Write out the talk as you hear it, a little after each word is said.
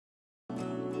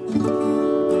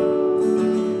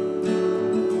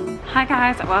Hi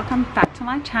guys, welcome back to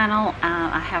my channel.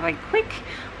 I have a quick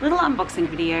little unboxing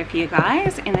video for you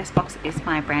guys. In this box is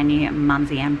my brand new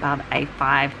Mumsy Bub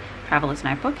A5 Traveler's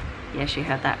Notebook. Yes, you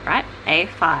heard that right,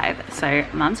 A5. So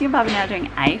Mumsy Bub are now doing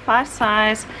A5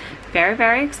 size. Very,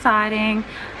 very exciting.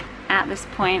 At this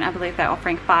point, I believe they're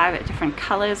offering 5 different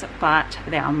colors, but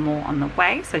there are more on the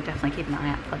way, so definitely keep an eye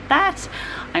out for that.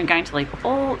 I'm going to leave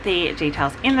all the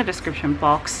details in the description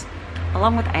box,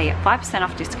 along with a 5%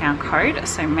 off discount code,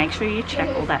 so make sure you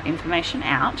check all that information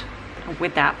out.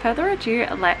 Without further ado,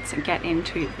 let's get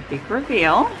into the big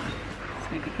reveal.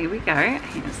 So here we go.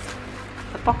 Here's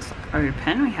the box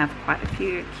open. We have quite a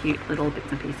few cute little bits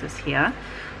and pieces here.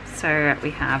 So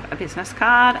we have a business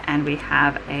card, and we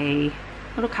have a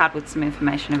little card with some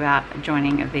information about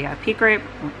joining a VIP group,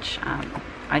 which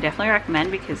I definitely recommend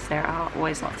because there are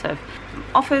always lots of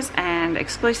offers and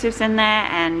exclusives in there,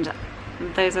 and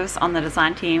those of us on the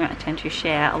design team tend to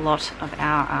share a lot of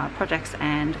our projects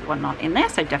and whatnot in there,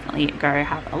 so definitely go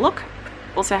have a look.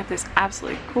 Also have this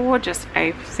absolutely gorgeous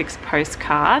A6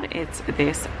 postcard. It's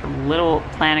this little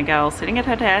planner girl sitting at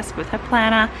her desk with her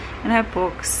planner and her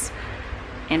books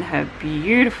in her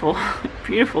beautiful,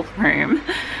 beautiful room.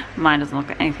 Mine doesn't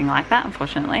look anything like that,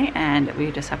 unfortunately, and we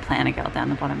just have planner girl down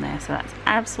the bottom there, so that's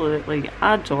absolutely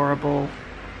adorable.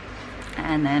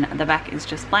 And then the back is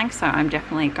just blank, so I'm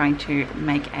definitely going to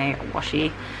make a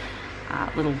washi,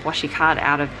 little washi card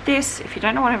out of this. If you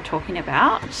don't know what I'm talking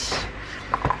about,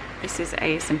 this is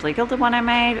a Simply Gilded one I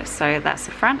made, so that's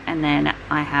the front, and then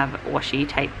I have washi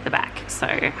tape the back. So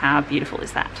how beautiful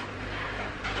is that?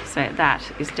 So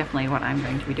that is definitely what I'm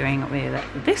going to be doing with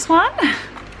this one.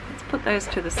 Let's put those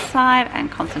to the side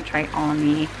and concentrate on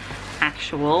the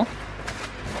actual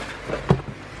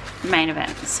main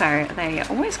event. So they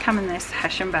always come in this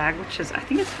Hessian bag, which is, I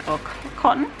think it's a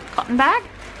cotton bag,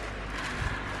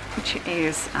 which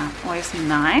is always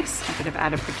nice, a bit of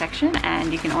added protection,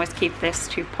 and you can always keep this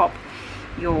to pop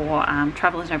your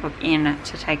traveler's notebook in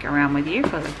to take around with you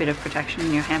for a bit of protection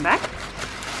in your handbag.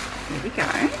 Here we go.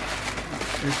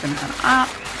 Open her up.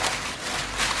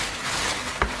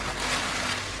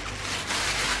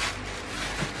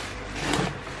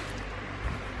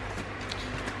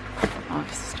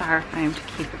 Styrofoam to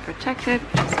keep it protected,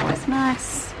 which is always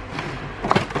nice.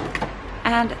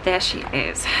 And there she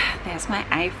is. There's my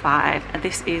A5.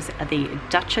 This is the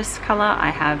Duchess color. I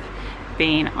have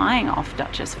been eyeing off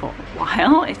Duchess for a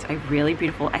while. It's a really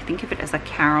beautiful, I think of it as a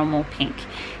caramel pink.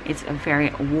 It's a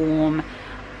very warm,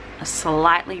 a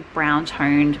slightly brown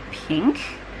toned pink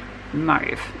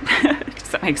mauve. Does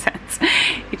that make sense?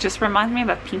 It just reminds me of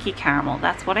a pinky caramel.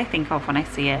 That's what I think of when I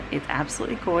see it. It's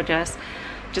absolutely gorgeous.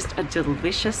 Just a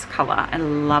delicious color. I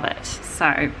love it. So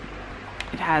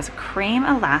it has cream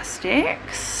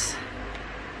elastics.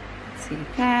 Let's see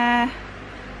there.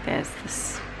 There's the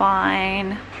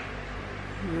spine.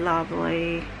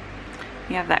 Lovely.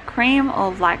 You have that cream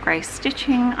or light gray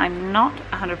stitching. I'm not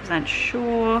 100%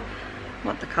 sure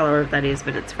what the color of that is,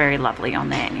 but it's very lovely on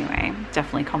there anyway.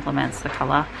 Definitely complements the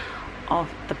color of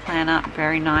the planner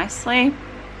very nicely.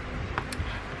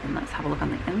 And let's have a look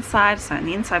on the inside. So on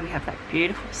the inside we have that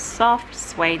beautiful soft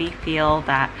suede feel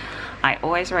that I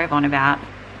always rave on about.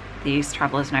 These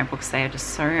traveler's notebooks, they are just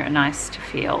so nice to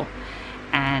feel.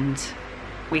 And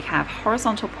we have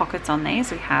horizontal pockets on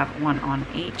these. We have one on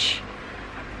each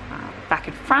back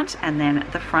and front, and then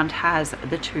the front has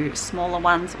the 2 smaller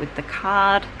ones with the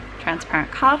card,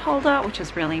 transparent card holder, which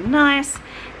is really nice,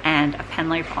 and a pen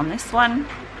loop on this one.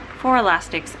 4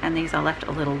 elastics, and these are left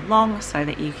a little long so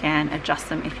that you can adjust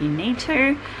them if you need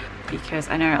to, because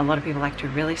I know a lot of people like to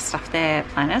really stuff their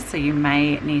planners, so you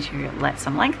may need to let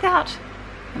some length out.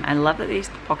 And I love that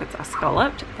these pockets are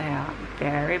scalloped. They are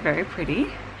very, very pretty.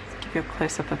 Let's give you a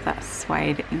close-up of that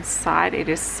suede inside. It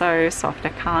is so soft. I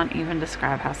can't even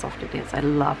describe how soft it is. I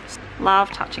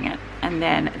love touching it. And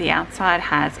then the outside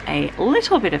has a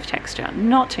little bit of texture,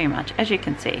 not too much, as you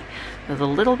can see. There's a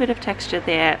little bit of texture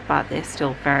there, but they're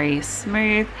still very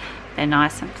smooth. They're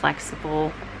nice and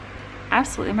flexible.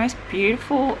 Absolutely most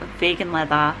beautiful vegan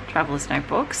leather traveler's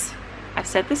notebooks. I've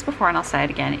said this before and I'll say it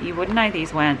again, you wouldn't know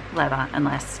these weren't leather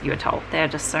unless you were told. They're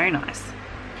just so nice.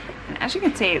 And as you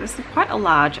can see, this is quite a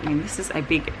large, I mean, this is a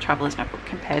big traveler's notebook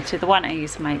compared to the one I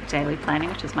use for my daily planning,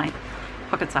 which is my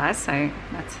pocket size, so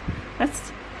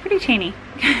that's pretty teeny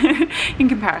in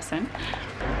comparison.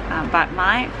 But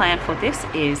my plan for this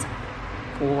is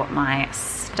for my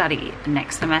study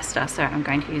next semester, so I'm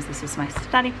going to use this as my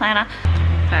study planner.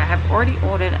 So I have already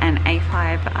ordered an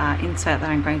A5 insert that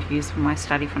I'm going to use for my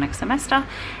study for next semester,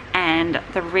 and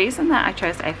the reason that I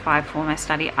chose A5 for my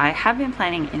study, I have been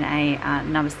planning in a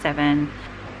number 7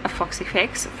 Foxy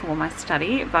Fix for my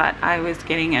study, but I was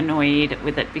getting annoyed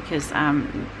with it because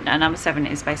a number 7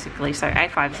 is basically, so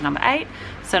A5 is number 8,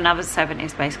 so number 7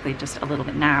 is basically just a little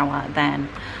bit narrower than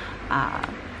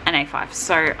an A5.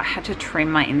 So I had to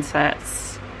trim my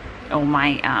inserts or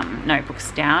my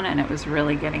notebooks down, and it was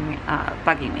really getting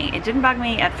bugging me. It didn't bug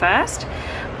me at first,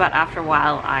 but after a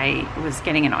while I was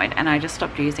getting annoyed and I just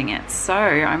stopped using it. So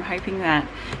I'm hoping that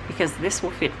because this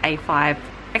will fit A5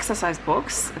 exercise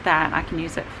books, that I can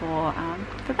use it for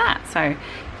that. So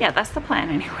yeah, that's the plan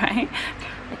anyway.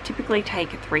 I typically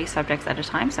take 3 subjects at a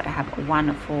time, so I have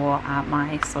one for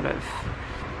my sort of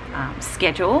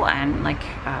schedule and like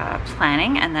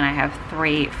planning, and then I have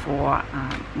 3 for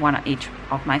one of each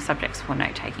of my subjects for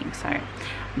note taking. So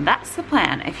that's the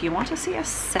plan. If you want to see a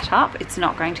setup, it's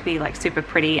not going to be like super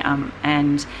pretty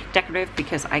and decorative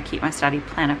because I keep my study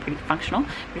planner pretty functional,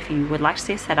 but if you would like to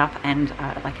see a setup and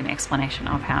like an explanation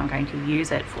of how I'm going to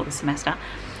use it for the semester,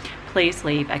 please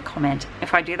leave a comment.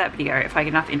 If I do that video, if I get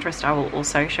enough interest, I will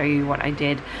also show you what I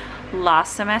did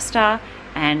last semester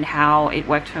and how it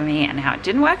worked for me and how it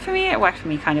didn't work for me. It worked for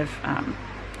me kind of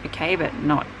okay, but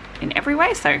not in every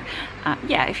way. So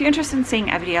yeah, if you're interested in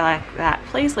seeing a video like that,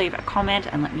 please leave a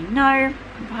comment and let me know.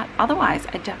 But otherwise,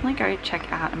 I definitely go check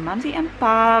out Mumsy and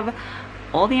Bub.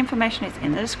 All the information is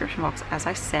in the description box, as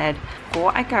I said.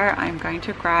 Before I go, I'm going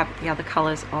to grab the other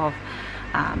colors of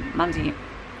Mumsy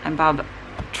and Bub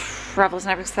Travelers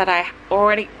notebooks that I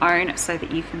already own so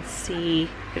that you can see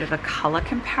a bit of a color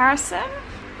comparison.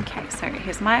 Okay, so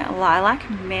here's my Lilac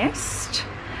Mist.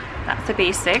 That's a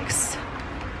B6.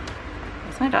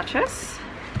 Here's my Duchess.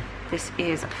 This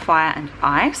is Fire and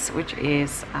Ice, which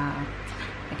is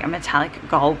like a metallic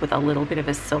gold with a little bit of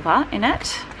a silver in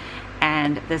it.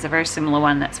 And there's a very similar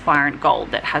one that's Fire and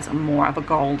Gold that has more of a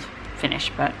gold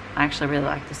finish, but I actually really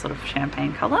like this sort of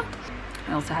champagne color.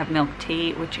 I also have Milk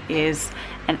Tea, which is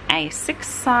an A6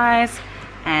 size,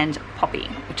 and Poppy,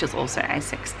 which is also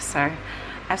A6. So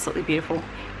absolutely beautiful,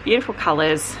 beautiful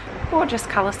colors, gorgeous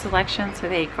color selection. So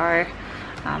there you go.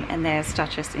 And there's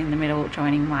Duchess in the middle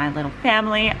joining my little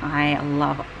family. I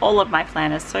love all of my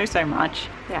planners so much.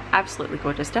 They're absolutely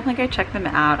gorgeous. Definitely go check them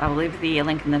out. I'll leave the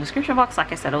link in the description box.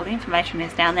 Like I said, all the information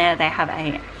is down there. They have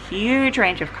a huge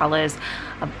range of colors,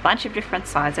 a bunch of different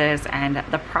sizes, and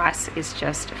the price is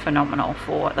just phenomenal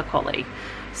for the quality.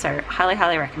 So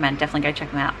highly recommend. Definitely go check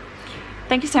them out.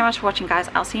 Thank you so much for watching, guys.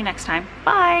 I'll see you next time.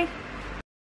 Bye.